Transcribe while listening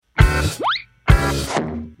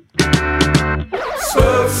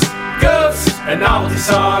and novelty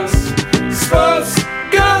songs. Spooks,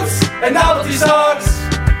 goofs, and novelty songs.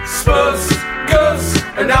 Spooks, goofs,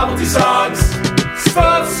 and novelty songs.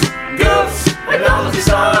 Spooks, goofs, and novelty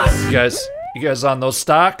songs. You guys on those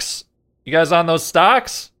stocks? You guys on those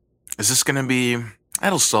stocks? Is this gonna be...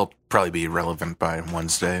 It'll still probably be relevant by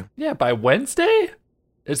Wednesday. Yeah, by Wednesday?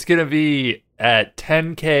 It's gonna be at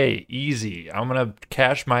 10K easy. I'm gonna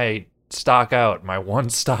cash my stock out, my one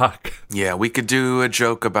stock. Yeah, we could do a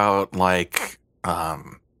joke about, like,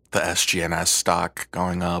 the SGNS stock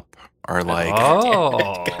going up, or, like...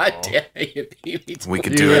 Oh. God damn it. We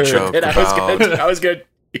could do a joke about... I was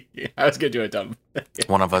gonna do a dumb.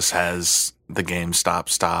 One of us has the GameStop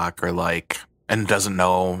stock, or, like... and doesn't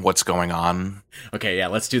know what's going on. Okay, yeah,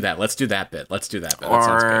 let's do that. Let's do that bit. That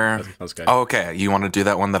sounds good. That sounds good. Oh, okay, you want to do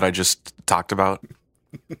that one that I just talked about?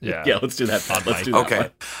 Yeah. Yeah, let's do that bit. Let's do that Okay. one.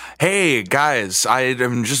 Hey, guys, I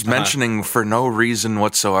am just mentioning for no reason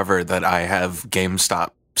whatsoever that I have GameStop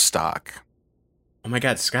stock. Oh my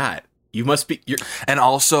God, Scott. You must be... And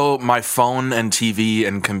also, my phone and TV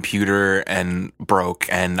and computer and broke,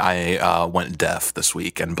 and I went deaf this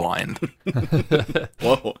week and blind.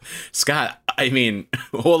 Whoa. Scott, I mean,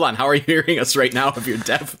 hold on. How are you hearing us right now if you're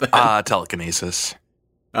deaf? Then? Telekinesis.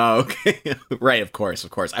 Oh, okay. Right, of course.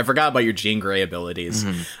 I forgot about your Jean Grey abilities.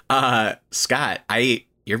 Mm-hmm. Scott,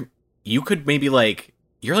 you could maybe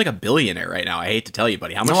you're like a billionaire right now. I hate to tell you,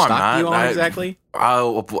 buddy. How much No, I'm stock not. do you own exactly?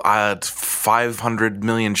 I had 500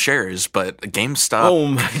 million shares, but GameStop... Oh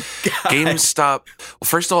my God. GameStop...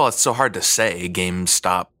 First of all, it's so hard to say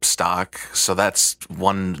GameStop stock, so that's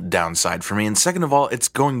one downside for me. And second of all, it's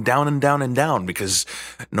going down and down and down because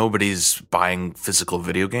nobody's buying physical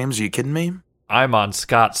video games. Are you kidding me? I'm on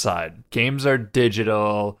Scott's side. Games are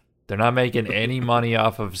digital. They're not making any money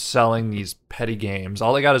off of selling these petty games.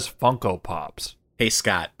 All they got is Funko Pops. Hey,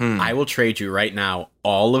 Scott, I will trade you right now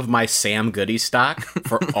all of my Sam Goody stock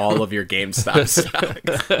for all of your GameStop stock.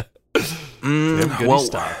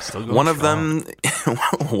 One of them,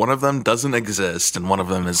 one of them doesn't exist, and one of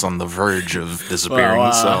them is on the verge of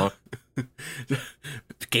disappearing. So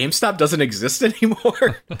GameStop doesn't exist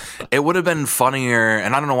anymore. It would have been funnier,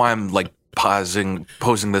 and I don't know why I'm like posing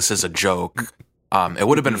this as a joke. It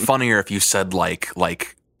would have been funnier if you said like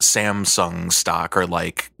Samsung stock or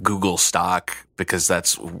like Google stock, because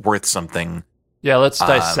that's worth something. Yeah, let's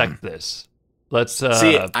dissect this. Let's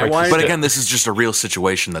see. But again, this is just a real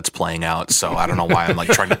situation that's playing out, so I don't know why I'm like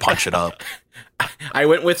trying to punch it up. I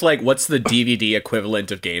went with what's the DVD equivalent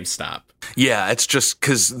of GameStop? Yeah, it's just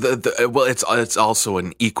because it's also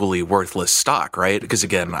an equally worthless stock, right? Because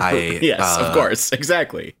again, yes, of course,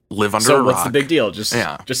 exactly. Live under a rock. So what's the big deal?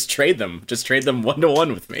 Just trade them. Just trade them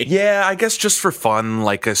 1-to-1 with me. Yeah, I guess just for fun,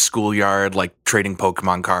 like a schoolyard, like trading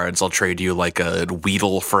Pokemon cards. I'll trade you like a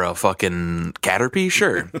Weedle for a fucking Caterpie.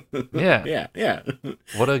 Sure. Yeah.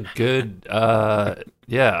 What a good.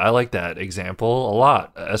 Yeah, I like that example a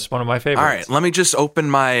lot. That's one of my favorites. All right, let me just open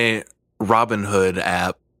my Robinhood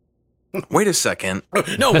app. Wait a second.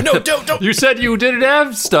 No, don't. You said you didn't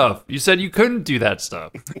have stuff. You said you couldn't do that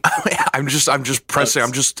stuff. I'm just pressing.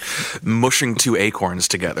 I'm just mushing two acorns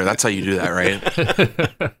together. That's how you do that, right?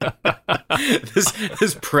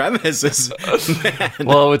 This premise is, man.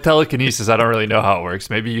 Well, with telekinesis, I don't really know how it works.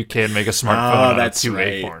 Maybe you can make a smartphone out of two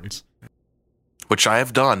acorns. Which I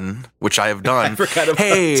have done. I forgot about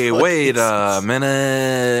Hey, wait a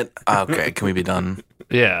minute. Okay, can we be done?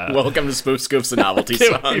 Yeah. Welcome to Spoof Scoofs and Novelty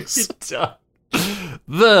Songs.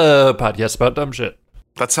 The podcast about dumb shit.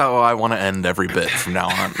 That's how I want to end every bit from now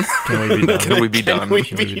on. Can we be done? Can we be done?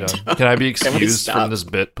 Can I be excused from this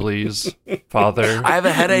bit, please, Father? I have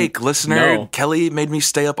a headache, listener. No. Kelly made me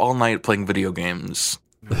stay up all night playing video games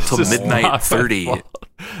till midnight 30.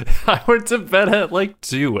 I went to bed at like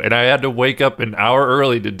 2, and I had to wake up an hour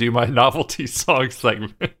early to do my novelty song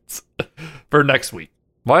segments for next week.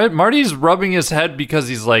 Marty's rubbing his head because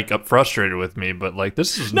he's like frustrated with me, but like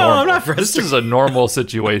this is normal. I'm not frustrated. This is a normal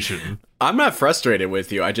situation. I'm not frustrated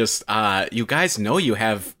with you. I just, you guys know you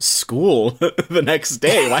have school the next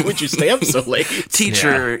day. Why would you stay up so late?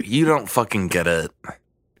 Teacher, you don't fucking get it.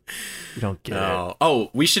 You don't get it.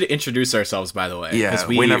 Oh, we should introduce ourselves, by the way. Yeah,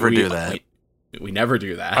 we never do that. We never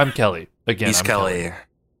do that. I'm Kelly. Again, He's I'm Kelly.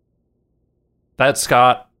 That's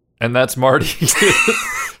Scott, and that's Marty.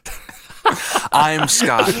 I'm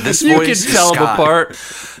Scott. This You voice can is tell them Scott. apart.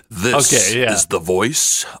 This Okay, yeah. is the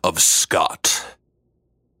voice of Scott.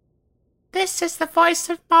 This is the voice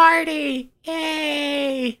of Marty.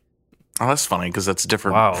 Yay! Oh, that's funny because that's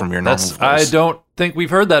different Wow. from your normal voice. I don't think we've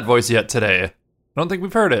heard that voice yet today. I don't think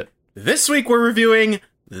we've heard it. This week we're reviewing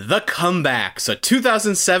The Comebacks, a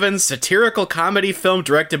 2007 satirical comedy film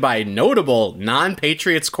directed by notable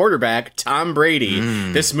non-Patriots quarterback Tom Brady.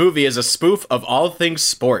 This movie is a spoof of all things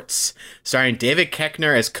sports, starring David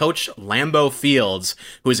Koechner as Coach Lambeau Fields,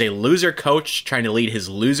 who is a loser coach trying to lead his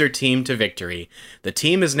loser team to victory. The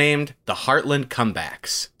team is named the Heartland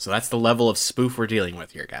Comebacks, so that's the level of spoof we're dealing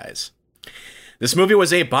with here, guys. This movie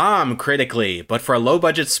was a bomb critically, but for a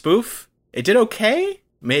low-budget spoof, it did okay.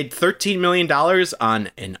 Made $13 million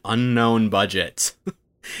on an unknown budget.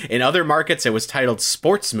 In other markets, it was titled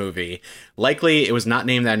Sports Movie. Likely, it was not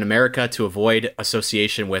named that in America to avoid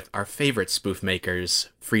association with our favorite spoof makers,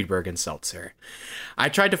 Friedberg and Seltzer. I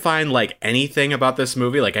tried to find, anything about this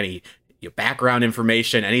movie, any background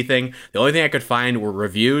information, anything. The only thing I could find were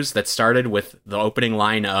reviews that started with the opening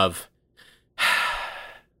line of,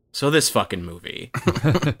 "So this fucking movie."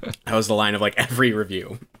 That was the line of, every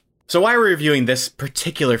review. So why are we reviewing this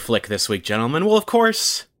particular flick this week, gentlemen? Well, of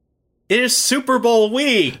course, it is Super Bowl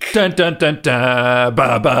week. Dun dun dun dun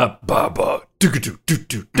ba ba ba ba do do do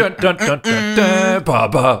do dun dun dun dun dun ba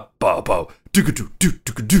ba ba ba do do do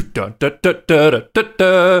do do dun dun dun dun dun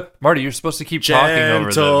dun. Marty, you're supposed to keep talking over the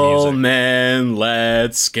music. Gentlemen,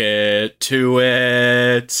 let's get to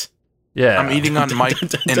it. Yeah, I'm eating on mic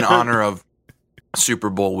in honor of Super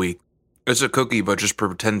Bowl week. It's a cookie, but just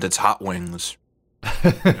pretend it's hot wings.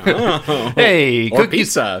 Oh. Hey, Or cookies!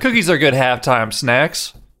 pizza. Cookies are good halftime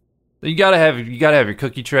snacks. You gotta have your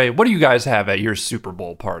cookie tray. What do you guys have at your Super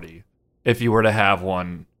Bowl party? If you were to have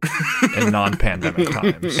one in non-pandemic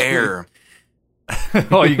times, Air.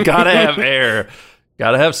 oh, you gotta have air.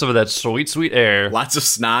 Gotta have some of that sweet air. Lots of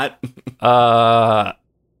snot.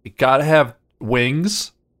 You gotta have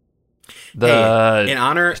wings. In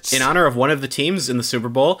honor of one of the teams in the Super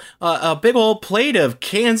Bowl, a big old plate of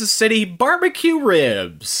Kansas City barbecue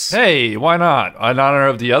ribs. Hey, why not? In honor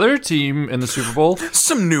of the other team in the Super Bowl?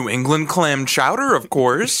 Some New England clam chowder, of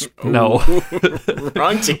course. No.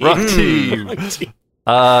 Wrong team. Wrong team. Wrong team.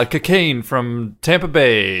 Cocaine from Tampa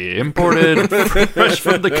Bay, imported fresh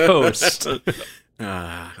from the coast.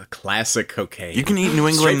 Classic cocaine. You can eat New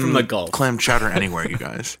Straight England from the Gulf. clam chowder anywhere, you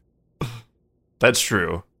guys. That's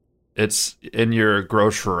true. It's in your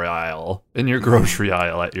grocery aisle. In your grocery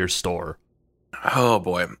aisle at your store. Oh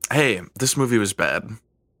boy. Hey, this movie was bad.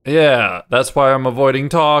 Yeah, that's why I'm avoiding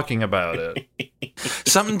talking about it.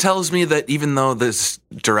 Something tells me that even though this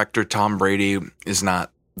director Tom Brady is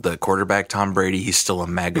not the quarterback Tom Brady, he's still a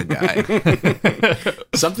MAGA guy.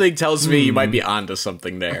 Something tells me you might be onto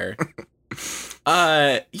something there.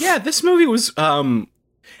 Yeah, this movie was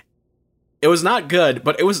it was not good,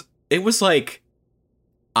 but it was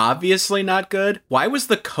obviously not good. Why was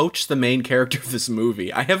the coach the main character of this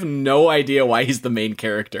movie? I have no idea why he's the main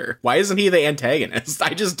character. Why isn't he the antagonist?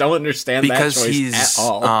 I just don't understand because that choice he's at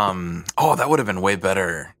all. Oh, that would have been way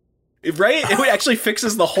better. Right? It actually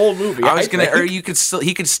fixes the whole movie. I was gonna, think. or he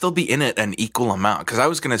could still be in it an equal amount. Because I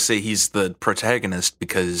was gonna say he's the protagonist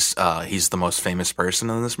because he's the most famous person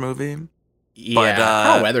in this movie. Yeah, but,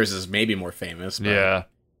 Carl Weathers is maybe more famous. But Yeah,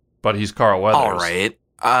 but he's Carl Weathers. All right.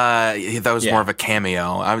 That was more of a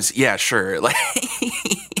cameo. Sure.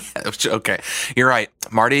 Okay. You're right.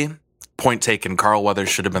 Marty, point taken. Carl Weathers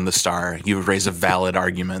should have been the star. You raise a valid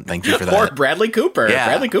argument. Thank you for that. Or Bradley Cooper. Yeah.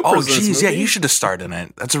 Bradley Cooper. Oh, geez. Yeah, he should have starred in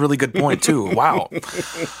it. That's a really good point, too. Wow.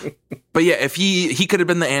 But yeah, if he could have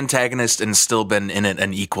been the antagonist and still been in it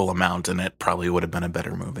an equal amount, and it probably would have been a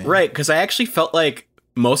better movie. Right, because I actually felt like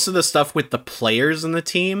most of the stuff with the players in the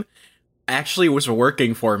team actually was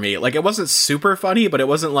working for me. It wasn't super funny, but it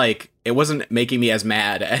wasn't making me as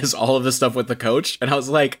mad as all of the stuff with the coach. And I was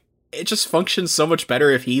like, it just functions so much better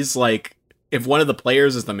if he's if one of the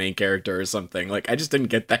players is the main character or something. I just didn't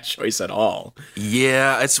get that choice at all.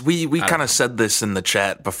 Yeah, we kind of said this in the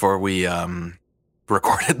chat before we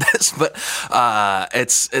recorded this, but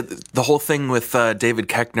the whole thing with David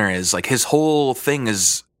Koechner is his whole thing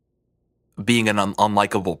is being an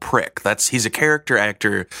unlikable prick. He's a character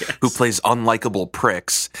actor who plays unlikable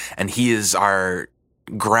pricks, and he is our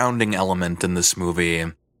grounding element in this movie.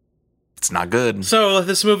 It's not good. So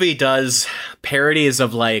this movie does parodies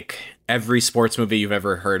of every sports movie you've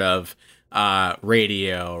ever heard of.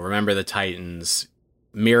 Radio, Remember the Titans,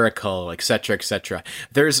 Miracle, etc., etc.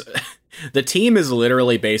 The team is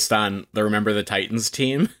literally based on the Remember the Titans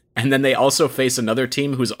team. And then they also face another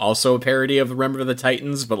team who's also a parody of Remember the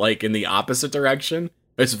Titans, but in the opposite direction.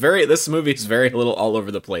 This movie is very little all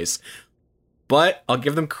over the place. But I'll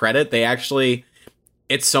give them credit.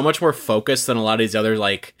 It's so much more focused than a lot of these other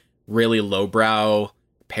really lowbrow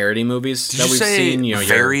parody movies Did that you we've say seen.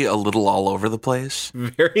 very a little all over the place?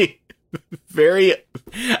 Very, very.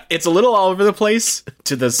 It's a little all over the place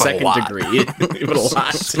to the second lot. degree, but a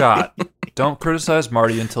lot. Scott, don't criticize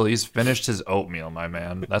Marty until he's finished his oatmeal, my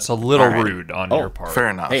man. That's a little All right. rude on Oh, your part. Fair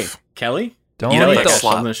enough. Hey, Kelly. Don't You know, eat like the- a I'm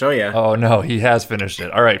slot. going to show you. Oh no, he has finished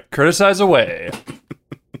it. All right, criticize away.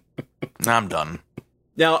 I'm done.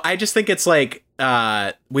 No, I just think it's like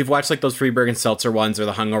we've watched like those Freeberg and Seltzer ones or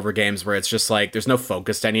the Hungover games where it's just like there's no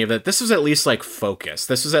focus to any of it. This was at least like focus.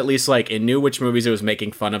 This was at least like it knew which movies it was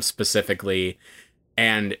making fun of specifically,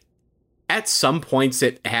 and at some points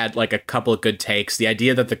it had like a couple of good takes. The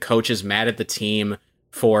idea that the coach is mad at the team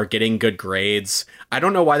for getting good grades. I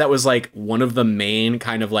don't know why that was like one of the main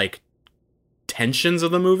kind of like tensions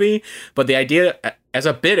of the movie, but the idea as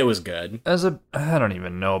a bit it was good. I don't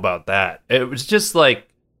even know about that. It was just like,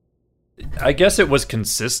 I guess it was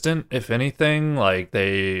consistent, if anything. Like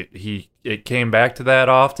it came back to that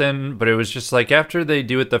often, but it was just like after they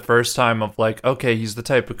do it the first time of like, okay, he's the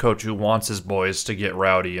type of coach who wants his boys to get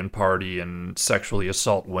rowdy and party and sexually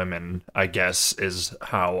assault women, I guess is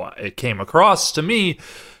how it came across to me.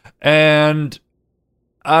 And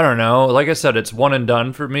I don't know. Like I said, it's one and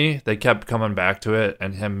done for me. They kept coming back to it,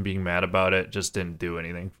 and him being mad about it just didn't do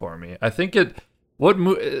anything for me. I think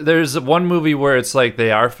there's one movie where it's like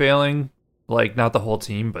they are failing, like not the whole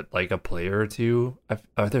team, but like a player or two.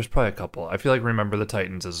 There's probably a couple. I feel like Remember the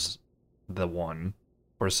Titans is the one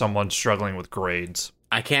where someone's struggling with grades.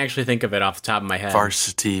 I can't actually think of it off the top of my head.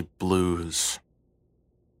 Varsity Blues.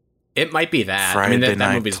 It might be that. Friday I mean, that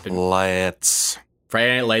Night movie's been. Lights.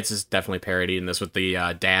 Friday Night Lights is definitely parodying this with the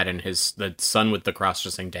dad and the son with the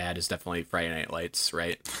cross-dressing dad is definitely Friday Night Lights,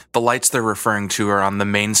 right? The lights they're referring to are on the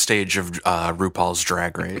main stage of RuPaul's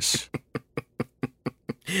Drag Race.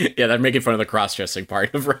 Yeah, they're making fun of the cross-dressing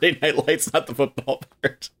part of Friday Night Lights, not the football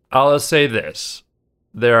part. I'll say this.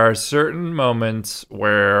 There are certain moments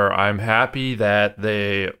where I'm happy that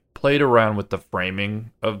they played around with the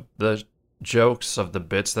framing of the jokes, of the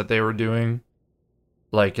bits that they were doing.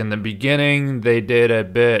 Like in the beginning, they did a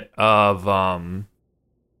bit of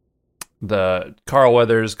the Carl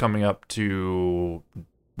Weathers coming up to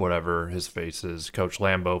whatever his face is, Coach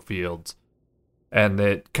Lambeau Fields. And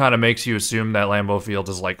it kind of makes you assume that Lambeau Fields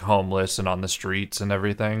is like homeless and on the streets and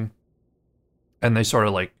everything. And they sort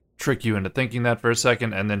of like trick you into thinking that for a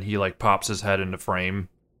second, and then he like pops his head into frame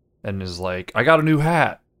and is like, I got a new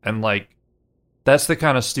hat. And like, that's the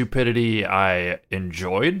kind of stupidity I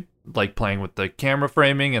enjoyed, like playing with the camera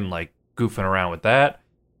framing and like goofing around with that.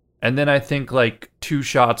 And then I think like 2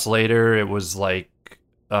 shots later, it was like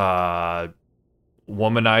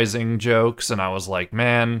womanizing jokes, and I was like,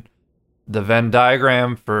 man, the Venn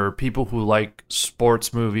diagram for people who like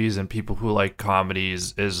sports movies and people who like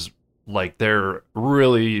comedies is like they're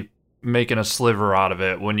really making a sliver out of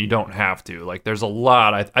it when you don't have to. Like there's a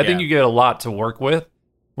lot. I think you get a lot to work with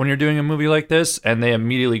when you're doing a movie like this, and they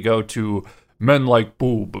immediately go to men like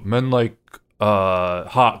boob, men like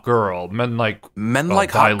hot girl, men like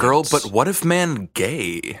hot girl, violence. but what if man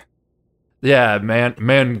gay? Yeah,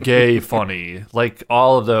 man gay funny. Like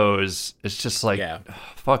all of those, it's just like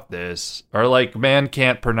fuck this. Or like man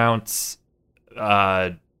can't pronounce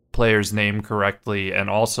player's name correctly, and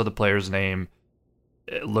also the player's name,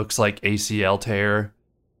 it looks like ACL tear.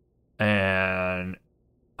 And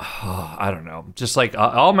I don't know. Just like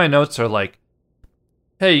all my notes are like,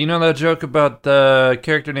 hey, you know that joke about the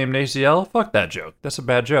character named ACL? Fuck that joke. That's a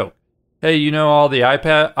bad joke. Hey, you know all the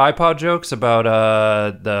iPod jokes about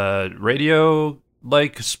the radio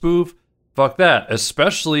like spoof? Fuck that.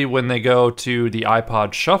 Especially when they go to the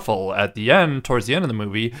iPod shuffle at the end, towards the end of the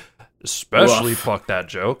movie. Especially fuck that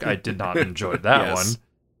joke. I did not enjoy that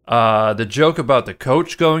one. The joke about the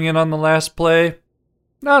coach going in on the last play.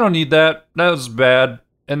 I don't need that. That was bad.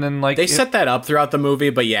 And then like they set that up throughout the movie,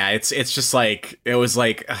 but yeah, it's just like it was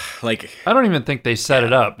like I don't even think they set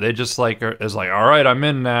it up. They just like is like, all right, I'm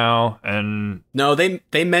in now. And no,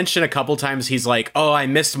 they mention a couple times he's like, oh, I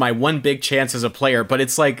missed my one big chance as a player, but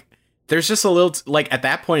it's like there's just a little like at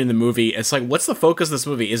that point in the movie, it's like, what's the focus of this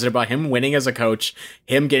movie? Is it about him winning as a coach,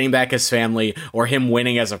 him getting back his family, or him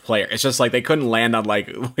winning as a player? It's just like they couldn't land on like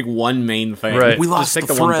one main thing. Right. We Just lost pick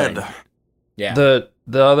the one thread. thing. Yeah. The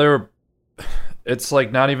other, it's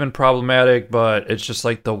like not even problematic, but it's just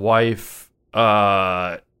like the wife,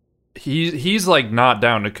 he's like not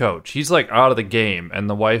down to coach. He's like out of the game, and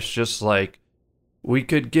the wife's just like, we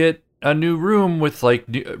could get a new room with like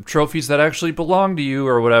trophies that actually belong to you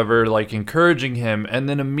or whatever, like encouraging him, and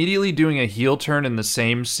then immediately doing a heel turn in the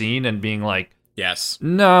same scene and being like, yes.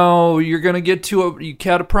 no, you're gonna get too. You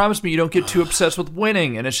gotta promise me you don't get too obsessed with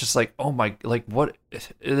winning. And it's just like, oh my, like what?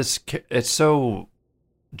 It's so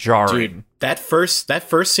jarring. Dude, that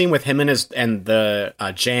first scene with him and the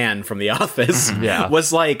Jan from The Office Yeah.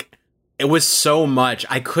 was like, it was so much.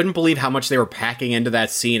 I couldn't believe how much they were packing into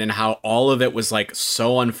that scene and how all of it was like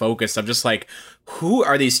so unfocused. I'm just like, who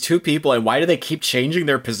are these two people and why do they keep changing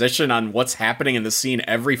their position on what's happening in the scene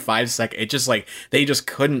every 5 seconds? It just like, they just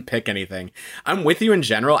couldn't pick anything. I'm with you in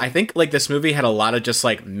general. I think like this movie had a lot of just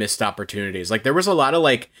like missed opportunities. Like there was a lot of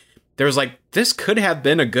like, there was like, this could have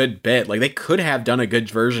been a good bit. Like they could have done a good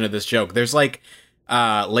version of this joke. There's like,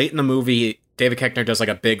 late in the movie, David Koechner does like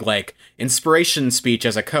a big like inspiration speech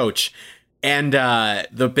as a coach. And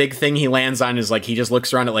the big thing he lands on is like he just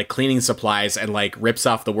looks around at like cleaning supplies and like rips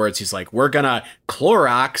off the words. He's like, we're gonna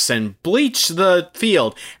Clorox and bleach the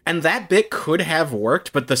field. And that bit could have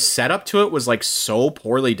worked, but the setup to it was like so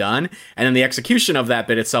poorly done. And then the execution of that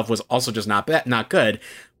bit itself was also just not good.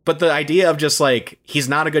 But the idea of just like, he's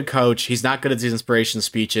not a good coach, he's not good at these inspiration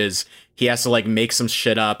speeches, he has to like make some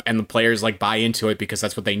shit up and the players like buy into it because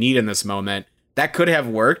that's what they need in this moment. That could have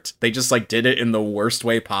worked. They just like did it in the worst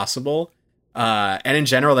way possible. And in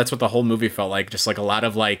general, that's what the whole movie felt like. Just like a lot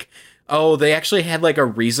of like, oh, they actually had like a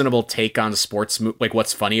reasonable take on sports, like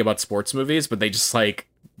what's funny about sports movies, but they just like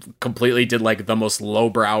completely did like the most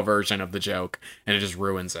lowbrow version of the joke and it just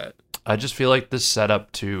ruins it. I just feel like the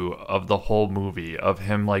setup too of the whole movie of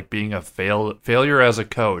him like being a failure as a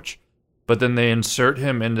coach, but then they insert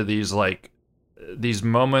him into these like these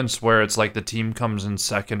moments where it's like the team comes in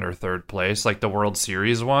second or third place, like the World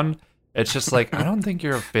Series one. It's just like, I don't think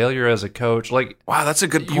you're a failure as a coach. Like, wow, that's a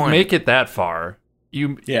good point. You make it that far.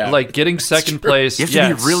 Like getting second place. You have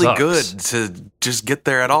to be really good to just get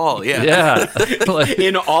there at all. Yeah. Yeah. Like,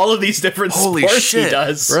 in all of these different holy sports shit. he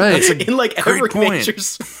does. Right. In like every point. major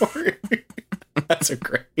sport. That's a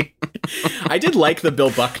great. I did like the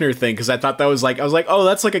Bill Buckner thing because I thought that was like, I was like, oh,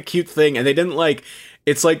 that's like a cute thing. And they didn't like,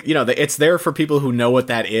 it's like, you know, it's there for people who know what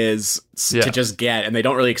that is to just get, and they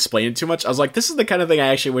don't really explain it too much. I was like, this is the kind of thing I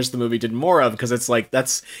actually wish the movie did more of, because it's like,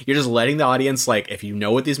 you're just letting the audience, like, if you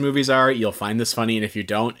know what these movies are, you'll find this funny, and if you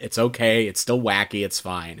don't, it's okay, it's still wacky, it's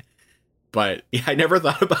fine. But yeah, I never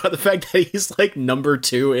thought about the fact that he's like number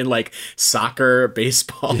 2 in like soccer,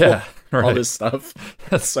 baseball, all this stuff.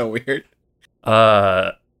 That's so weird.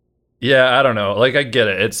 Yeah, I don't know. Like, I get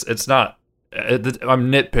it. It's not.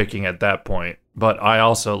 I'm nitpicking at that point, but I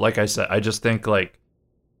also, like I said, I just think like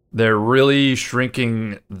they're really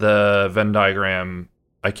shrinking the Venn diagram.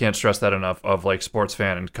 I can't stress that enough, of like sports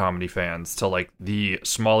fan and comedy fans to like the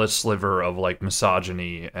smallest sliver of like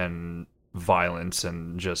misogyny and violence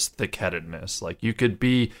and just thick-headedness. Like you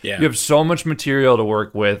have so much material to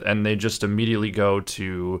work with, and they just immediately go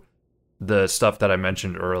to the stuff that I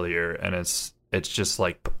mentioned earlier, and it's just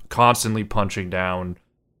like constantly punching down,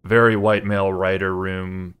 very white male writer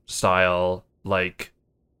room style, like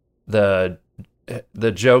the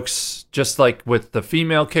jokes, just like with the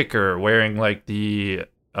female kicker wearing like the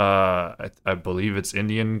I believe it's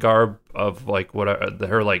Indian garb of like what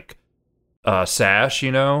her like sash,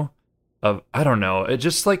 you know, of, I don't know, it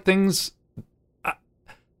just like things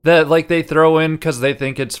that like they throw in because they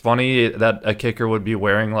think it's funny that a kicker would be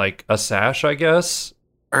wearing like a sash, I guess.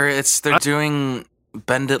 Or they're doing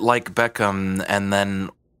Bend It Like Beckham, and then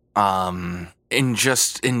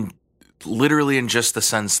literally in just the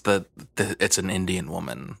sense that it's an Indian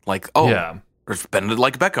woman, like, oh yeah, or Bend It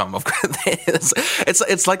Like Beckham. Of course,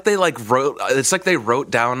 it's like they like wrote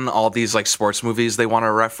down all these like sports movies they want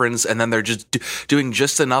to reference, and then they're just doing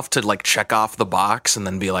just enough to like check off the box, and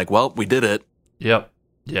then be like, well, we did it. Yep.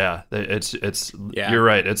 Yeah, it's you're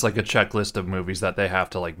right. It's like a checklist of movies that they have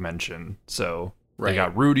to like mention. So they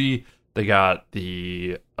got Rudy, they got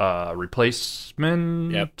the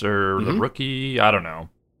Replacement, or the Rookie. I don't know.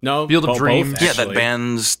 No, Field of Dreams. Yeah, that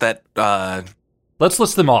bands that. Let's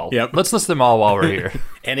list them all. Yep. Let's list them all while we're here.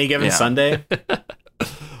 Any Given Sunday.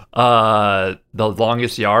 The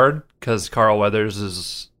Longest Yard, because Carl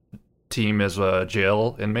Weathers' team is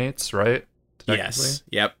jail inmates, right? Yes.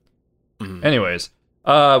 Yep. Anyways.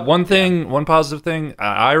 One positive thing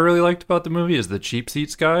I really liked about the movie is the cheap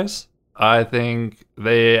seats guys. I think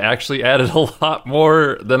they actually added a lot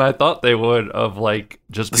more than I thought they would, of like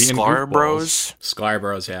just being Sklar goofballs. Bros. Sklar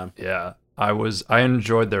Bros, yeah. Yeah, I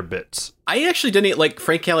enjoyed their bits. I actually didn't like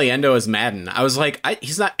Frank Caliendo as Madden. I was like, I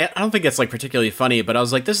don't think it's like particularly funny, but I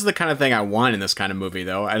was like, this is the kind of thing I want in this kind of movie,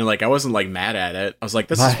 though. And like, I wasn't like mad at it. I was like,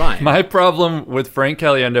 this is fine. My problem with Frank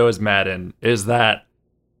Caliendo as Madden is that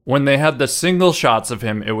when they had the single shots of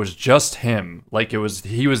him, it was just him. Like he was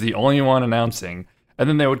the only one announcing. and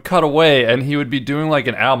then they would cut away, and he would be doing like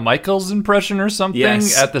an Al Michaels impression or something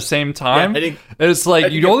Yes. at the same time. Yeah, And it's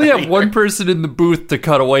like you only have one person in the booth to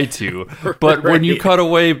cut away to, but when you Right. cut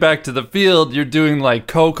away back to the field, you're doing like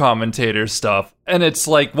co-commentator stuff, and it's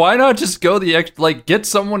like, why not just go get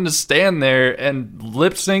someone to stand there and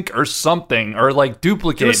lip sync or something, or like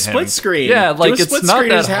duplicate Do a him. split screen. Yeah, like Do a it's split not screen,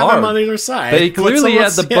 that just have hard. them on either side. They Let clearly someone-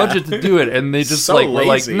 had the budget to do it, and they just So were like,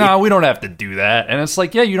 lazy. "No, we don't have to do that." And it's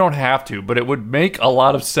like, yeah, you don't have to, but it would make a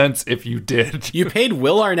lot of sense if you did. You paid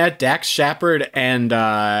Will Arnett, Dax Shepard, and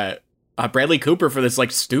Bradley Cooper for this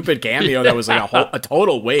like stupid cameo that was like a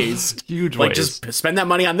total waste. Huge Like, waste. just spend that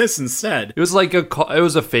money on this instead. It was like it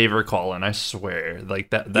was a favor call-in, I swear. Like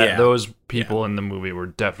that Yeah. those people in the movie were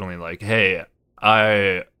definitely like, "Hey,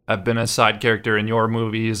 I've been a side character in your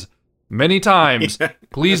movies many times.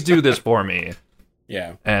 Please do this for me."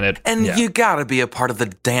 Yeah. And yeah. you gotta be a part of the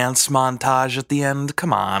dance montage at the end.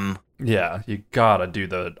 Come on. Yeah, you gotta do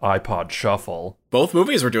the iPod shuffle. Both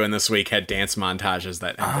movies we're doing this week had dance montages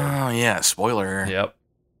that ended. Oh yeah, spoiler. Yep.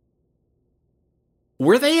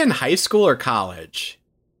 Were they in high school or college?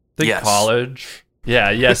 Think Yes. college. Yeah,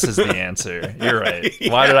 yes is the answer. You're right.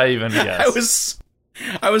 Why did I even guess?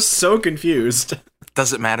 I was so confused.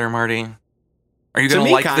 Does it matter, Marty? Are you To gonna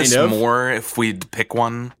me, like kind this of. more if we pick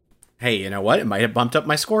one? Hey, you know what? It might have bumped up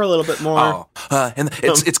my score a little bit more. And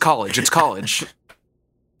it's college. It's college.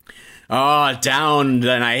 Oh, down,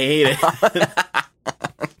 then I hate it.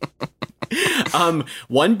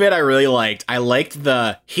 One bit I really liked. I liked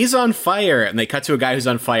the he's on fire, and they cut to a guy who's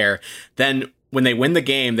on fire. Then when they win the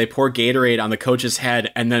game, they pour Gatorade on the coach's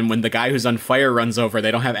head, and then when the guy who's on fire runs over,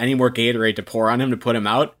 they don't have any more Gatorade to pour on him to put him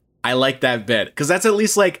out. I like that bit because that's at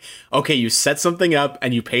least like, okay, you set something up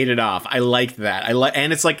and you paid it off. I liked that.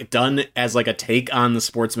 And it's like done as like a take on the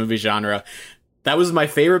sports movie genre. That was my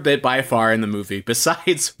favorite bit by far in the movie,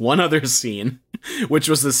 besides one other scene, which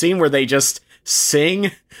was the scene where they just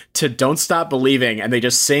sing to Don't Stop Believing, and they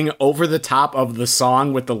just sing over the top of the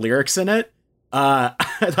song with the lyrics in it. I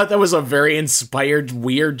thought that was a very inspired,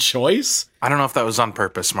 weird choice. I don't know if that was on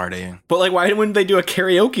purpose, Marty. But like, why wouldn't they do a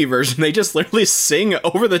karaoke version? They just literally sing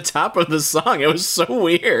over the top of the song. It was so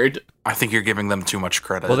weird. I think you're giving them too much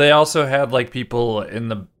credit. Well, they also had like people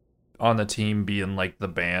on the team being like the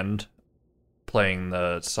band playing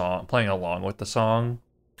along with the song.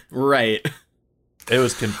 Right. It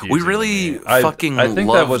was confusing. We to really me. I fucking think that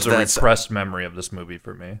loved was a that- repressed memory of this movie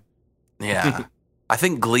for me. Yeah. I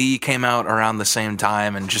think Glee came out around the same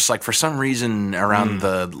time, and just like for some reason around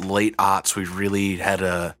the late aughts, we really had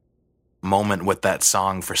a moment with that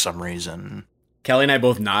song for some reason. Kelly and I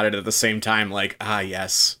both nodded at the same time, like,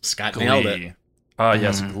 yes, Scott nailed it. Glee.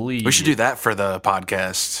 Yes, Glee. We should do that for the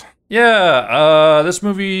podcast. Yeah, this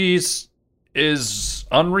movie is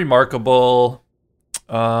unremarkable.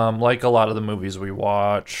 Like a lot of the movies we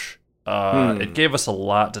watch. It gave us a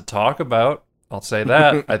lot to talk about. I'll say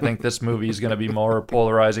that. I think this movie is going to be more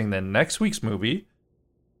polarizing than next week's movie.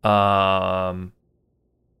 But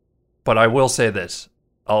I will say this.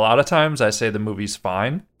 A lot of times I say the movie's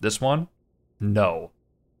fine. This one, no.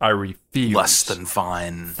 I refuse. Less than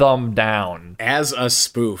fine. Thumb down. As a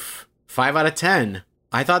spoof, 5 out of 10.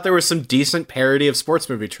 I thought there was some decent parody of sports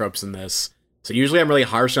movie tropes in this. So usually I'm really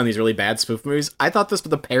harsh on these really bad spoof movies. I thought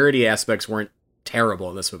the parody aspects weren't terrible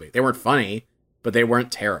in this movie. They weren't funny, but they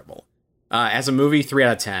weren't terrible. As a movie, 3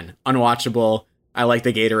 out of 10. Unwatchable. I like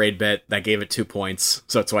the Gatorade bit. That gave it 2 points,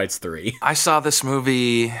 so that's why it's 3. I saw this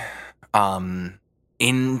movie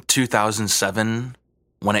in 2007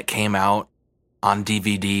 when it came out on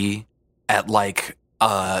DVD at like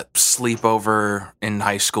a sleepover in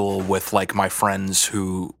high school with like my friends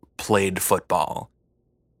who played football.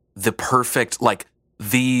 The perfect, like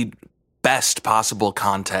the best possible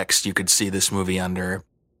context you could see this movie under,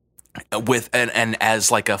 with and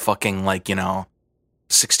as like a fucking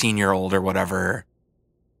 16-year-old or whatever.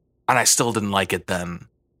 And I still didn't like it then.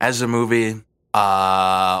 As a movie, 1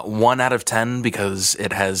 out of 10 because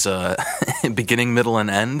it has a beginning, middle, and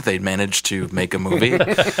end. They managed to make a movie.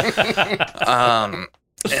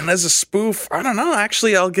 And as a spoof, I don't know.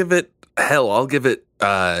 Actually, I'll give it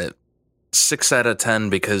 6 out of 10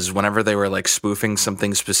 because whenever they were like spoofing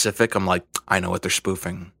something specific, I'm like, I know what they're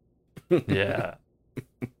spoofing. Yeah.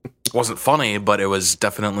 It wasn't funny, but it was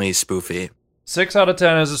definitely spoofy. 6 out of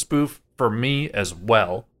 10 is a spoof for me as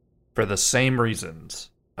well, for the same reasons.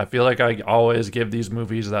 I feel like I always give these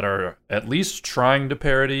movies that are at least trying to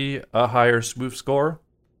parody a higher spoof score.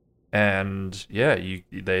 And yeah,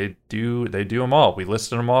 they do them all. We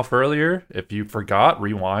listed them off earlier. If you forgot,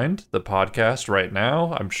 rewind the podcast right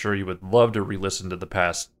now. I'm sure you would love to re-listen to the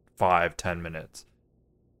past 5-10 minutes.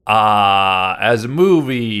 As a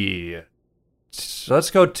movie,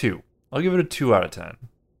 let's go 2. I'll give it a 2 out of 10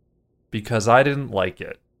 because I didn't like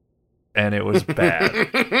it and it was bad.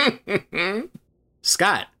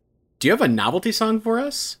 Scott, do you have a novelty song for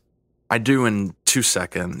us? I do in 2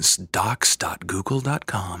 seconds.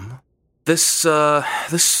 Docs.google.com. This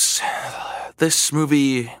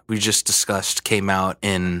movie we just discussed came out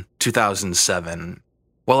in 2007.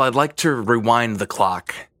 Well, I'd like to rewind the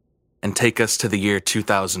clock and take us to the year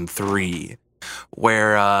 2003,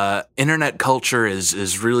 where internet culture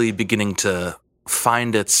is really beginning to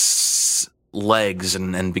find its legs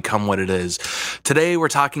and become what it is. Today, we're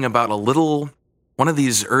talking about one of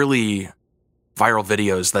these early viral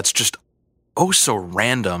videos that's just so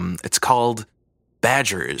random. It's called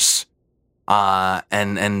Badgers.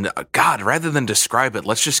 And God, rather than describe it,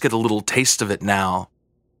 let's just get a little taste of it now.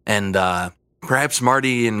 And perhaps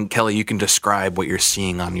Marty and Kelly, you can describe what you're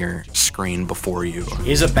seeing on your screen before you.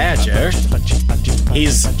 He's a badger.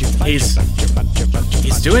 He's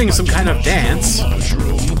doing some kind of dance.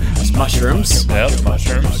 Mushrooms. Yep,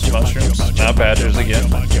 mushrooms. Now badgers again.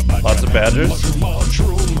 Lots of badgers.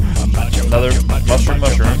 Another mushroom.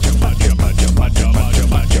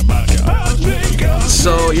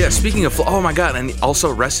 So yeah, speaking of, oh my God, and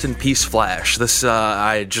also rest in peace, Flash. This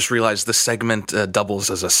I just realized this segment doubles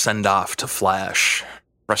as a send off to Flash.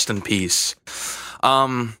 Rest in peace.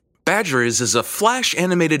 Badgers is a Flash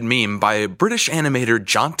animated meme by British animator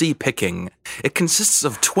Jaunty Picking. It consists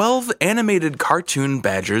of 12 animated cartoon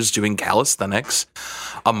badgers doing calisthenics,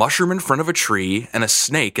 a mushroom in front of a tree, and a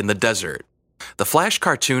snake in the desert. The Flash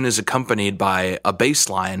cartoon is accompanied by a bass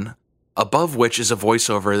line, above which is a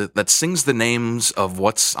voiceover that sings the names of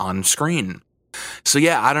what's on screen. So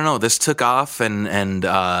yeah, I don't know. This took off, and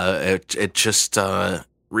it just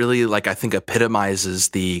really, like, I think epitomizes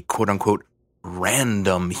the quote unquote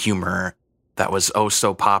random humor that was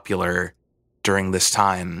so popular during this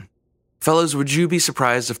time. Fellas, would you be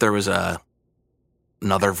surprised if there was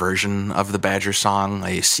another version of the Badger song,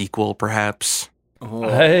 a sequel perhaps? Oh.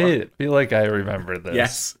 I feel like I remember this.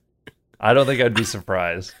 Yes. I don't think I'd be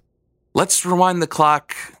surprised. Let's rewind the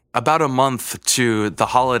clock about a month to the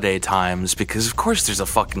holiday times, because of course there's a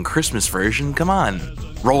fucking Christmas version. Come on,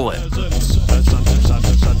 roll it.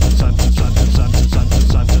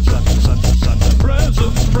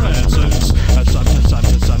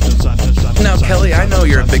 Now, Kelly, I know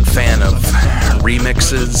you're a big fan of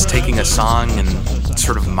remixes, taking a song and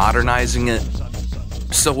sort of modernizing it.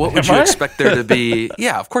 So what would you expect there to be?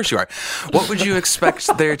 Yeah, of course you are. What would you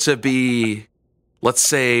expect there to be? Let's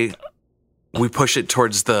say we push it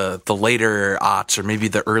towards the later aughts or maybe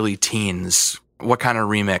the early teens. What kind of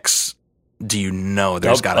remix do you know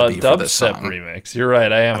there's got to be for this song? Dubstep remix. You're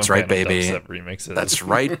right. I am. That's a fan right, baby. Of dubstep remixes. That's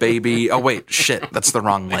right, baby. Oh wait, shit. That's the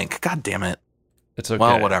wrong link. God damn it. It's okay.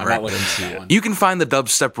 Well, whatever. I'm not looking to it. You can find the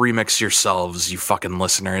dubstep remix yourselves, you fucking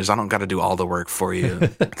listeners. I don't got to do all the work for you.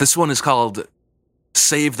 This one is called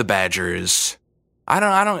Save the Badgers. I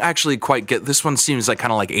don't actually quite get this one. Seems like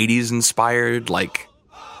kind of like 80s inspired, like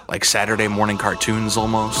Saturday morning cartoons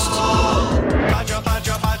almost.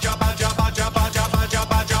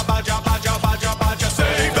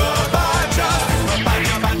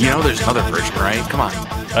 You know there's another version, right? Come on.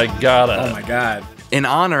 I gotta. Oh my God. In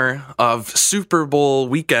honor of Super Bowl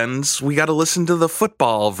weekends, we got to listen to the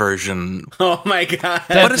football version. Oh my God.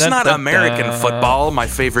 But it's not American football, my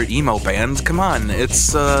favorite emo band. Come on,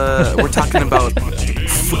 it's we're talking about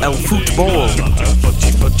El Football.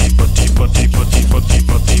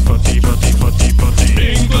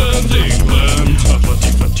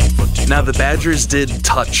 Now the Badgers did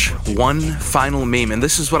touch one final meme, and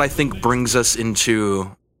this is what I think brings us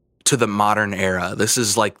into the modern era. This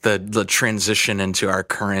is like the transition into our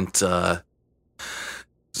current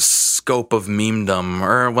scope of memedom.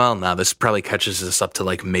 Or, well, no, this probably catches us up to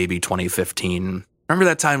like maybe 2015. Remember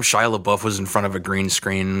that time Shia LaBeouf was in front of a green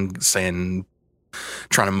screen trying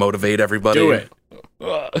to motivate everybody? Do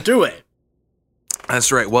it. That's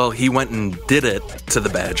right. Well, he went and did it to the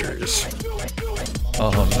Badgers.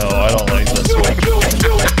 Oh no, I don't like this one.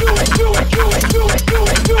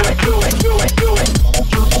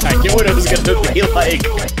 I knew what it was going to be like.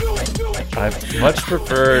 I much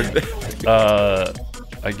preferred,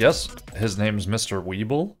 I guess his name's Mr.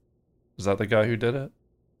 Weeble. Is that the guy who did it?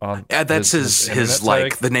 Yeah, that's his internet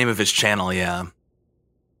like tag? the name of his channel, yeah.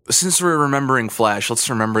 Since we're remembering Flash, let's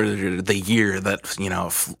remember the year that, you know,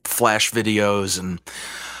 Flash videos and,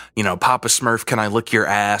 you know, Papa Smurf, Can I Lick Your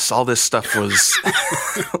Ass? All this stuff was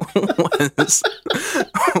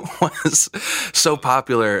was so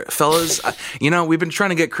popular. Fellas, you know, we've been trying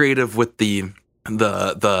to get creative with the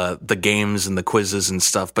games and the quizzes and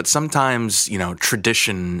stuff, but sometimes, you know,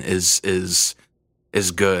 tradition is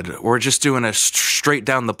is good. We're just doing a straight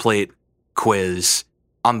down the plate quiz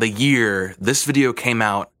on the year this video came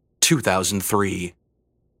out, 2003.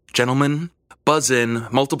 Gentlemen, buzz in,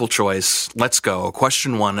 multiple choice. Let's go.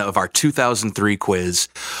 Question 1 of our 2003 quiz.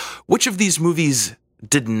 Which of these movies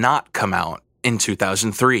did not come out in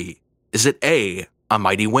 2003? Is it A, A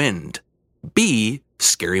Mighty Wind, B,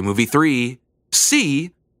 Scary Movie 3,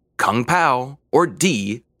 C, Kung Pao, or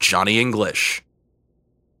D, Johnny English?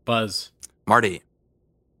 Buzz. Marty.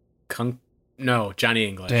 No, Johnny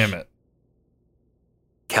English. Damn it.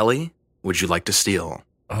 Kelly, would you like to steal?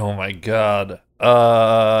 Oh my god.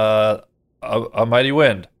 A Mighty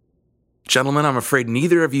Wind. Gentlemen, I'm afraid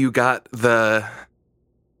neither of you got the...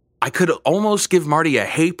 I could almost give Marty a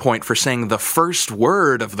hay point for saying the first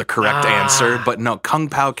word of the correct answer, but no, Kung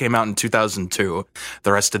Pao came out in 2002.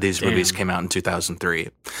 The rest of these movies came out in 2003.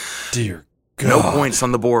 Dear God. No points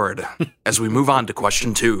on the board as we move on to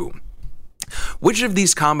question 2. Which of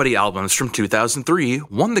these comedy albums from 2003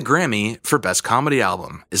 won the Grammy for Best Comedy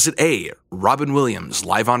Album? Is it A, Robin Williams,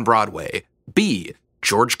 Live on Broadway, B,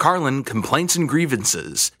 George Carlin, Complaints and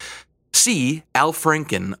Grievances, C, Al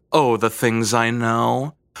Franken, Oh, the Things I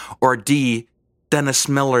Know, or D, Dennis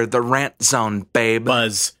Miller, The Rant Zone, babe?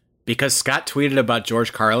 Buzz. Because Scott tweeted about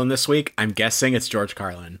George Carlin this week, I'm guessing it's George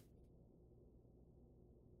Carlin.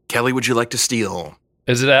 Kelly, would you like to steal?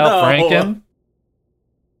 Is it Al No. Franken?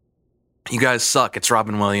 You guys suck. It's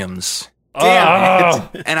Robin Williams. Damn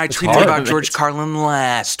it. And I tweeted hard. about George Carlin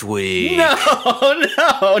last week.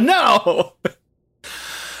 No.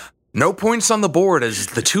 No points on the board as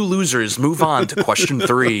the two losers move on to question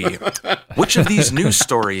 3. Which of these news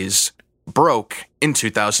stories broke in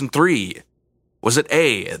 2003? Was it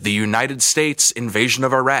A, the United States invasion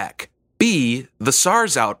of Iraq, B, the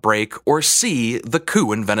SARS outbreak, or C, the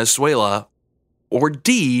coup in Venezuela, or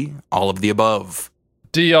D, all of the above?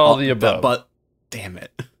 D, all the above. But damn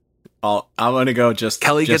it. I'm going to go just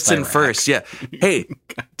Kelly just gets in Iraq. first. Yeah. Hey,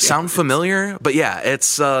 sound familiar? But yeah,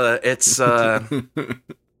 it's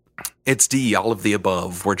D, all of the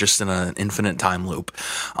above. We're just in an infinite time loop.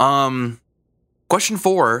 Question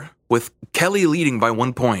 4, with Kelly leading by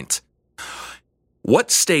 1 point.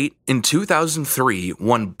 What state in 2003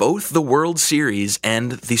 won both the World Series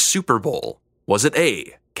and the Super Bowl? Was it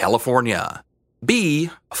A, California, B,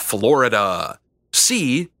 Florida,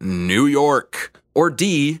 C, New York, or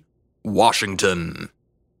D, Washington?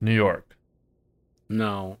 New York.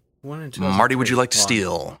 No. Marty, would you like to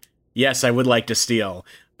steal? Yes, I would like to steal.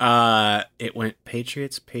 It went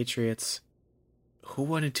Patriots. Who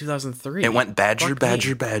won in 2003? It went Badger, Fuck Badger,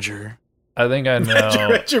 me. Badger. I think I know Badger.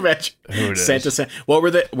 who it is. Santa. What were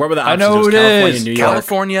the options? I know It was who it California, is. New York.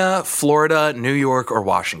 California, Florida, New York, or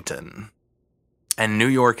Washington. And New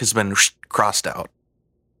York has been crossed out.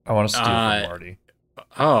 I want to steal from Marty.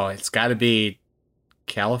 Oh, it's got to be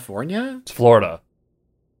California? It's Florida.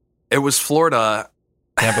 It was Florida.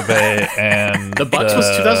 Tampa Bay and The Bucks was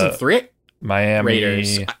 2003? Miami.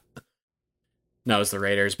 Raiders. No, it was the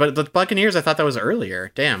Raiders. But the Buccaneers, I thought that was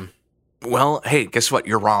earlier. Damn. Well, hey, guess what?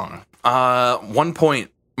 You're wrong. 1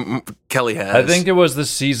 point Kelly has. I think it was the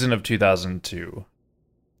season of 2002,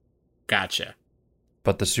 Gotcha.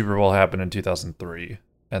 but the Super Bowl happened in 2003,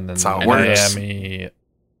 and then That's how it works. Miami.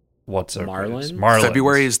 What's it? Marlins? Marlins.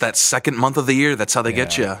 February is that second month of the year. That's how they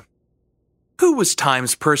get you. Who was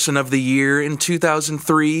Times Person of the Year in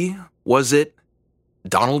 2003? Was it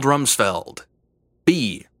Donald Rumsfeld,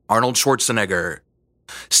 B, Arnold Schwarzenegger,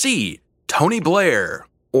 C, Tony Blair,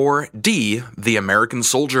 or D, the American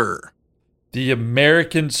Soldier? The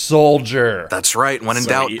American Soldier. That's right. When in So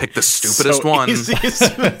doubt, e- pick the stupidest so one. easy.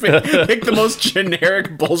 Pick the most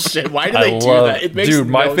generic bullshit. Why do they do that? It makes dude,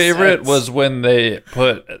 my no favorite sense. was when they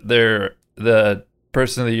put the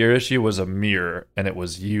Person of the Year issue was a mirror, and it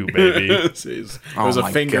was you, baby. it was Oh a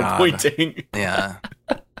my finger God. pointing. Yeah.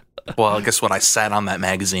 Well, guess what? I sat on that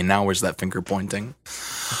magazine. Now where's that finger pointing?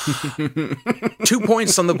 2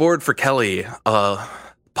 points on the board for Kelly.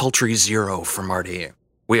 Paltry 0 for Marty.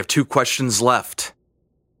 We have 2 questions left.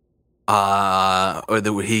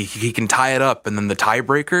 He can tie it up, and then the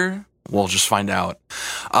tiebreaker, we'll just find out.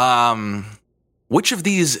 Which of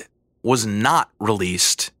these was not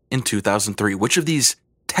released in 2003? Which of these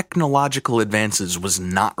technological advances was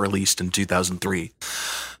not released in 2003?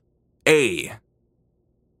 A,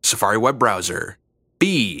 Safari web browser,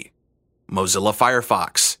 B, Mozilla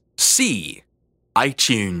Firefox, C,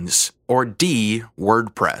 iTunes, or D,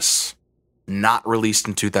 WordPress. Not released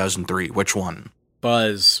in 2003. Which one?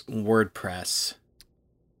 Buzz WordPress.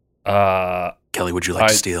 Kelly, would you like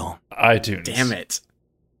to steal? iTunes. Damn it.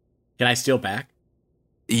 Can I steal back?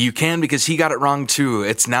 You can, because he got it wrong too.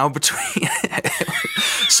 It's now between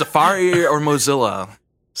Safari or Mozilla.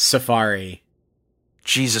 Safari.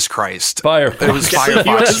 Jesus Christ. Firefox. It was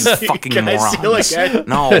Firefox, you fucking morons.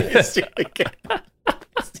 No.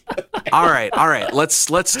 All right.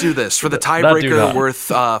 Let's do this for the tiebreaker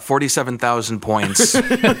worth 47,000 points.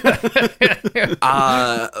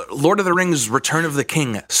 Lord of the Rings: Return of the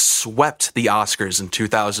King swept the Oscars in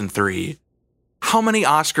 2003. How many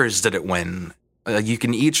Oscars did it win? You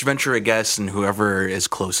can each venture a guess, and whoever is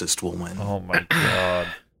closest will win. Oh my god.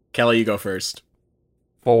 Kelly, you go first.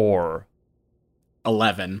 4.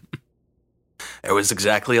 11. It was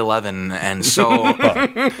exactly 11, and so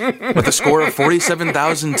with a score of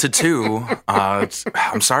 47,000 to 2,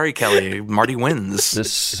 I'm sorry, Kelly, Marty wins.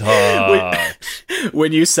 This sucks.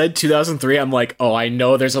 When you said 2003, I'm like, oh, I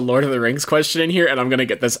know there's a Lord of the Rings question in here, and I'm going to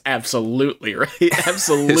get this absolutely right.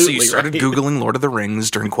 Absolutely So you started right. Googling Lord of the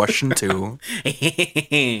Rings during question 2.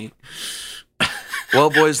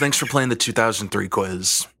 Well, boys, thanks for playing the 2003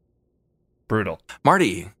 quiz. Brutal.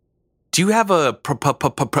 Marty, do you have a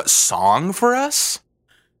song for us?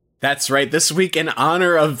 That's right. This week, in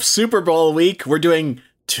honor of Super Bowl week, we're doing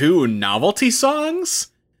 2 novelty songs.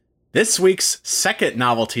 This week's second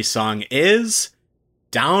novelty song is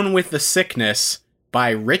Down with the Sickness by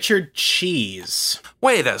Richard Cheese.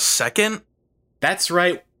 Wait a second. That's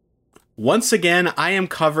right. Once again, I am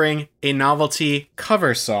covering a novelty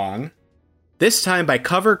cover song. This time by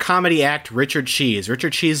cover comedy act Richard Cheese.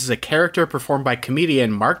 Richard Cheese is a character performed by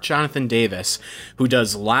comedian Mark Jonathan Davis, who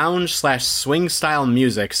does lounge/swing style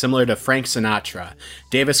music similar to Frank Sinatra.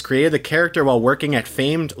 Davis created the character while working at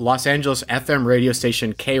famed Los Angeles FM radio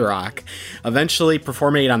station K-Rock, eventually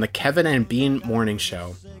performing it on the Kevin and Bean morning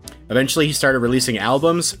show. Eventually, he started releasing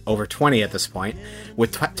albums, over 20 at this point,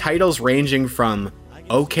 with titles ranging from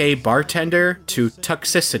OK Bartender to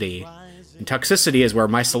Toxicity. And Toxicity is where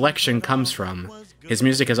my selection comes from. His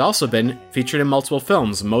music has also been featured in multiple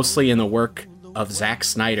films, mostly in the work of Zack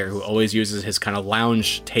Snyder, who always uses his kind of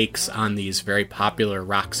lounge takes on these very popular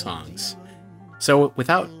rock songs. So,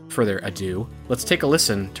 without further ado, let's take a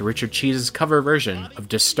listen to Richard Cheese's cover version of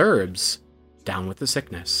Disturbed's Down with the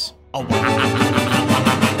Sickness. Get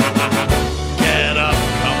up,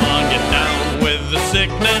 come on, get down with the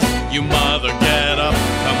sickness. You mother, get up,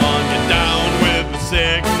 come on, get down with the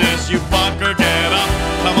sickness. You fucker, get up,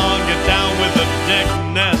 come on, get down with the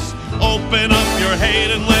dickness. Open up your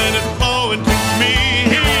hate and let it flow into me.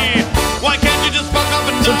 Why can't you just fuck up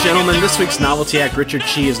and So, die? gentlemen, this week's novelty act, Richard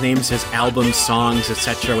Cheese, names his albums, songs,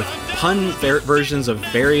 etc. with pun versions of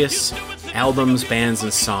various albums, bands,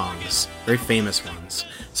 and songs. Very famous ones.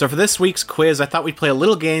 So for this week's quiz, I thought we'd play a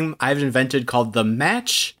little game I've invented called the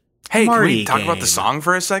Match Hey, Marty can we talk about game. the song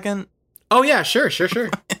for a second? Oh, yeah, sure.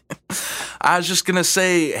 I was just gonna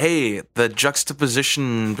say, hey, the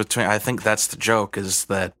juxtaposition between, I think that's the joke, is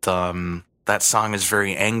that that song is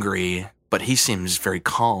very angry, but he seems very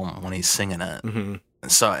calm when he's singing it. Mm-hmm.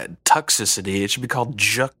 So, toxicity, it should be called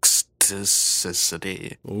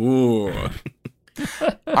juxticity. Ooh.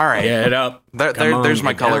 All right. Get up. Come on, there's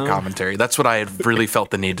my get color down. commentary. That's what I had really felt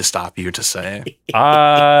the need to stop you to say.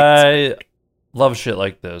 I love shit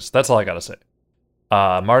like this. That's all I gotta say.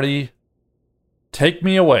 Marty, take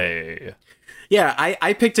me away. Yeah,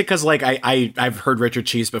 I picked it because, like, I've heard Richard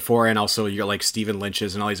Cheese before, and also you're like Stephen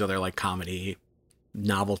Lynch's and all these other, like, comedy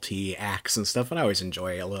novelty acts and stuff, and I always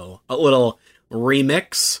enjoy a little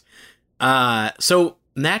remix. So,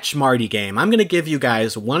 Match Marty game. I'm going to give you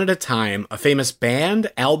guys, one at a time, a famous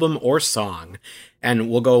band, album, or song, and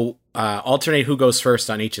we'll go alternate who goes first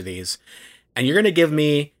on each of these. And you're going to give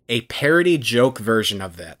me a parody joke version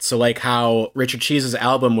of that. So like how Richard Cheese's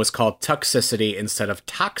album was called Toxicity instead of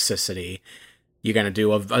Toxicity, you're going to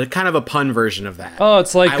do a kind of a pun version of that. Oh,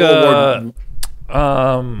 it's like I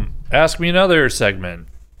will Ask Me Another segment.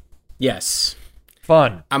 Yes.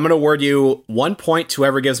 Fun. I'm going to award you 1 point to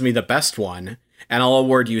whoever gives me the best one, and I'll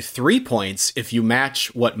award you 3 points if you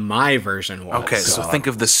match what my version was. Okay, so think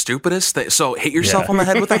of the stupidest thing. So hit yourself on the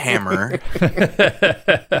head with a hammer.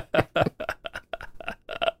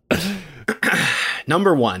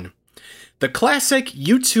 Number 1. The classic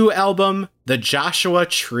U2 album, The Joshua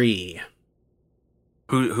Tree.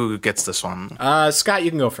 Who gets this one? Scott, you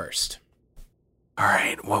can go first. All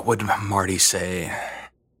right, what would Marty say?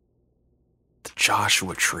 The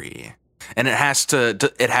Joshua Tree. And it has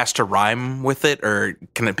to rhyme with it, or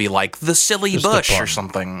can it be like the silly Just a bush or pun.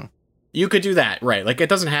 something? You could do that, right. Like, it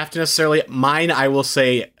doesn't have to necessarily... Mine, I will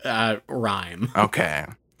say, rhyme. Okay.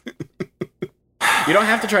 You don't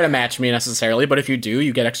have to try to match me necessarily, but if you do,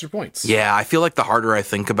 you get extra points. Yeah, I feel like the harder I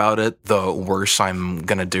think about it, the worse I'm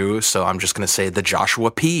gonna do. So I'm just gonna say the Joshua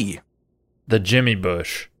P. The Jimmy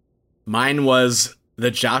Bush. Mine was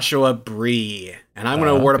the Joshua Brie. And I'm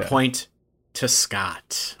going to award a okay. point to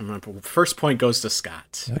Scott. First point goes to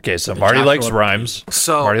Scott. Okay, so The Marty Joshua likes Brie. rhymes.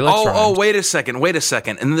 So, Marty likes rhymes. wait a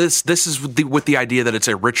second. And this is with the idea that it's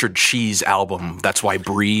a Richard Cheese album. That's why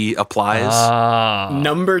Brie applies.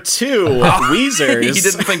 Number 2, Weezer's. He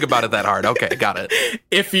didn't think about it that hard. Okay, got it.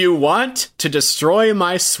 If you want to destroy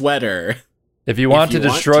my sweater. If you want you to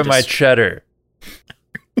want destroy to my dest- cheddar.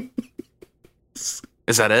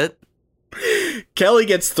 Is that it? Kelly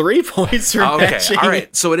gets 3 points for Okay, matching. all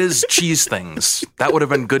right. So it is cheese things. That would have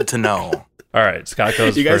been good to know. All right, Scott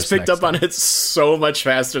goes You guys first picked next up on it so much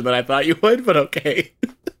faster than I thought you would, but okay.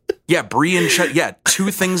 Yeah, Brie and cheddar. Yeah, 2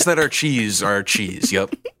 things that are cheese are cheese.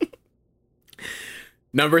 Yep.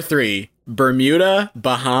 Number 3, Bermuda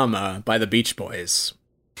Bahama by the Beach Boys.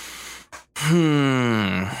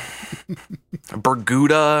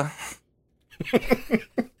 Berguda.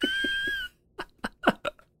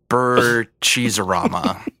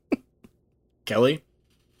 Cheeserama. Kelly?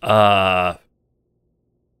 I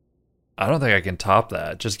don't think I can top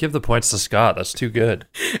that. Just give the points to Scott. That's too good.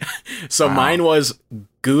 So mine was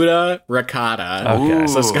Gouda Ricotta. Okay.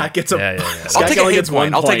 So Scott gets a Yeah. Scott I'll take a only hate gets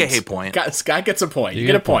point. 1 I'll take a point. hate point. Scott gets a point. You You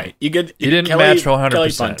get a get a point. point. You You didn't match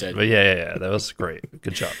 100%. punted. But yeah. That was great.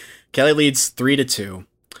 Good job. Kelly leads 3-2.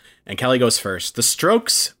 And Kelly goes first. The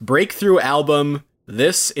Strokes' breakthrough album,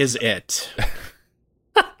 This Is It.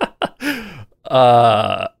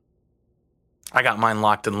 I got mine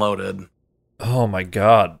locked and loaded. Oh my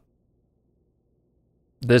God.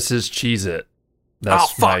 This is Cheez-It.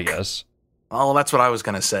 That's Oh, my fuck. guess. Oh, that's what I was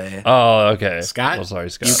gonna say. Oh, okay. Scott, Oh, sorry,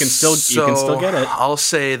 Scott. You can still get it. I'll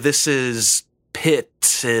say this is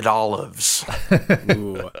Pitted Olives.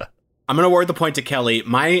 Ooh. I'm going to award the point to Kelly.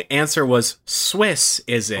 My answer was Swiss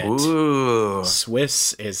Is It. Ooh.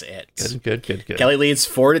 Swiss Is It. Good. Kelly leads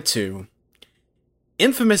 4-2.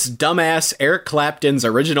 Infamous dumbass Eric Clapton's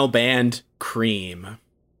original band, Cream.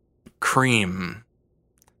 Cream.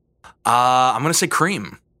 I'm gonna say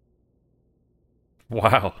cream.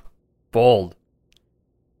 Wow. Bold.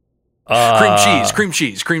 Cream cheese.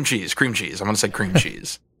 I'm gonna say cream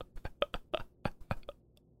cheese.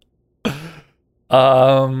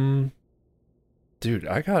 Dude,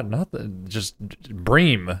 I got nothing. Just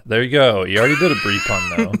Bream. There you go. You already did a Brie pun,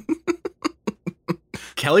 though.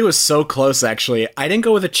 Kelly was so close, actually. I didn't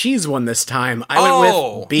go with a cheese one this time. I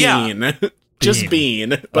went with bean. yeah. Just bean.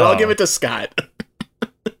 But I'll give it to Scott.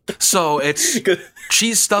 So it's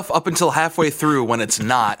cheese stuff up until halfway through when it's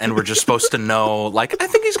not, and we're just supposed to know, like, I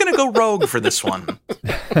think he's gonna go rogue for this one.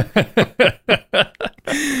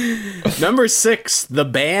 Number 6, the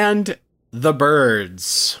band The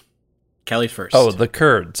Birds. Kelly first. Oh, the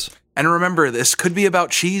Kurds. And remember, this could be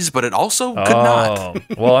about cheese, but it also could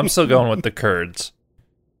not. Well, I'm still going with the Kurds.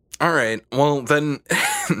 All right. Well, then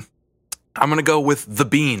I'm going to go with the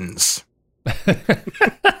beans.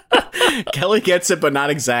 Kelly gets it, but not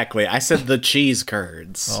exactly. I said the cheese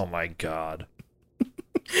curds. Oh my God.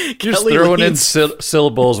 Kelly Just throwing in leads-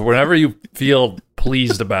 syllables whenever you feel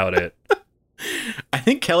pleased about it. I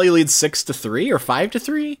think Kelly leads 6-3 or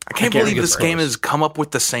 5-3. I can't believe this game has come up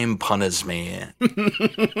with the same pun as me.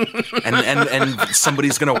 and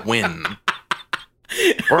somebody's going to win.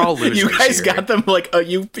 We're all losers. You guys here. got them like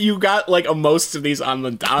you got like most of these on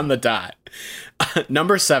the dot.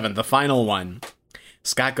 Number 7, the final one.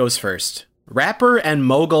 Scott goes first. Rapper and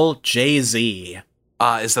mogul Jay-Z.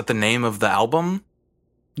 Is that the name of the album?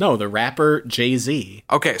 No, the rapper Jay-Z.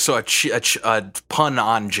 Okay, so a pun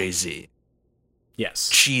on Jay-Z. Yes.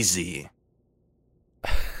 Cheesy.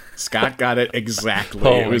 Scott got it exactly.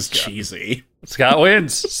 Oh It my was God. cheesy. Scott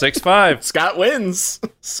wins 6-5. Scott wins.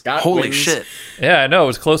 Scott Holy wins. shit. Yeah, I know. It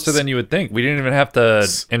was closer than you would think. We didn't even have to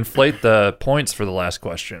inflate the points for the last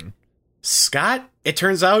question. Scott, it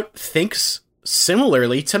turns out, thinks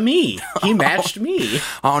similarly to me. He matched me.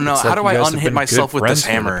 Oh no, It's how like do you I guys have unhit been myself good with this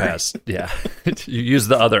friends for the hammer? past- Yeah. You use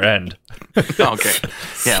the other end. Okay.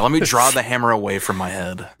 Yeah, let me draw the hammer away from my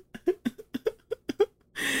head.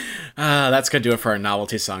 That's going to do it for our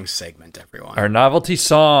novelty song segment, everyone. Our novelty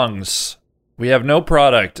songs. We have no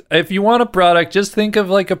product. If you want a product, just think of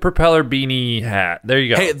like a propeller beanie hat. There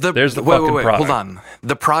you go. Hey, There's the wait, fucking wait, product. hold on.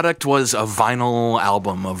 The product was a vinyl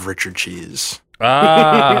album of Richard Cheese.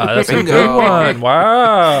 That's a Bingo. good one.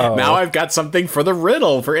 Wow. Now I've got something for the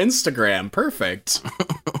riddle for Instagram. Perfect.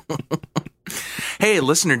 Hey,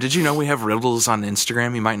 listener, did you know we have riddles on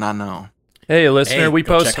Instagram? You might not know. Hey, listener, Hey, we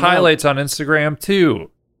go post check 'em out. highlights on Instagram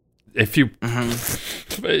too. If you,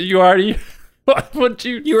 you already, What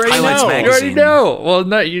You already Highlights know. magazine. You already know. Well,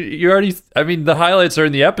 no, you already. I mean, the highlights are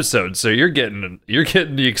in the episode, so you're getting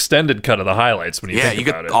the extended cut of the highlights when you Yeah, think you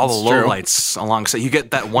about get it. all the It's true. lowlights alongside. You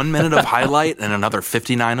get that 1 minute of highlight and another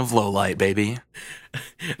 59 of lowlight, baby.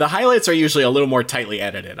 The highlights are usually a little more tightly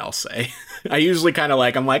edited, I'll say. I usually kind of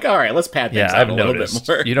I'm like, all right, let's pad things Yeah, out I've a little noticed.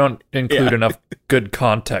 bit more. You don't include Yeah. enough good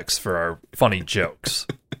context for our funny jokes.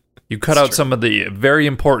 You cut out some of the very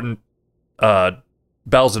important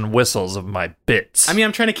bells and whistles of my bits. I mean,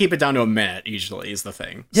 I'm trying to keep it down to a minute, usually, is the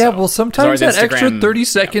thing. yeah, So, well, sometimes otherwise that extra Instagram- 30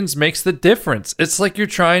 seconds makes the difference. It's like you're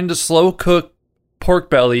trying to slow cook pork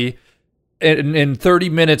belly in 30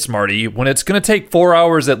 minutes, Marty. When it's going to take 4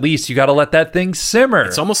 hours at least, you got to let that thing simmer.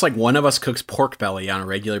 It's almost like one of us cooks pork belly on a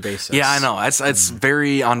regular basis. Yeah, I know. It's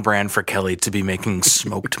very on brand for Kelly to be making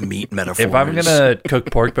smoked meat metaphors. If I'm going to cook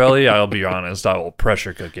pork belly, I'll be honest, I will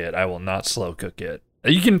pressure cook it. I will not slow cook it.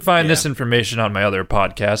 You can find this information on my other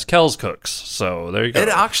podcast, Kel's Cooks. So there you go. It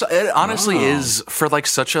honestly is for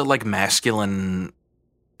such a masculine,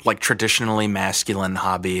 traditionally masculine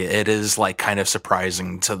hobby. It is kind of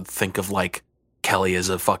surprising to think of Kelly as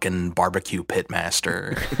a fucking barbecue pit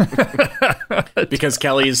master. Because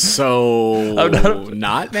Kelly's so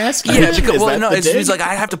not masculine. Yeah, because Is that the dig? he's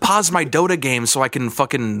I have to pause my Dota game so I can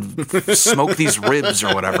fucking smoke these ribs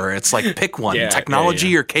or whatever. It's pick one, Yeah, technology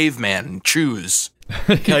yeah. or caveman, choose.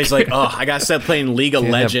 Kelly's like, oh, I gotta stop playing League of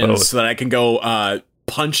Can't have both. Legends so that I can go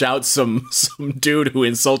punch out some dude who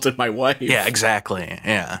insulted my wife. Yeah, exactly.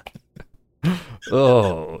 Yeah,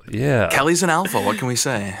 Oh, yeah. Kelly's an alpha. What can we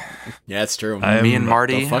say? Yeah, it's true. Me and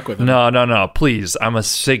Marty. Don't fuck with him. No, please. I'm a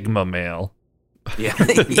Sigma male. Yeah.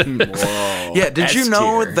 Whoa. Yeah, did you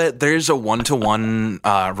know S-tier. that there's a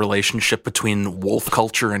 1-to-1 relationship between wolf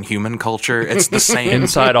culture and human culture? It's the same.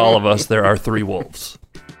 Inside all of us, there are 3 wolves.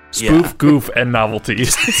 Spoof, Yeah. goof, and novelty.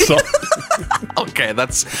 So, Okay,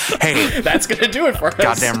 hey, That's gonna do it for us.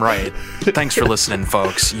 goddamn right. Thanks for listening,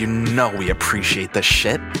 folks. You know we appreciate this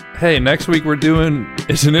shit. hey, next week we're doing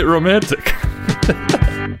Isn't It Romantic?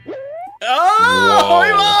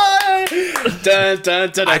 Dun, dun,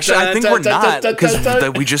 dun, Actually, I dun, think dun, we're dun, not dun, because dun,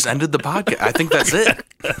 dun. we just ended the podcast. I think that's it.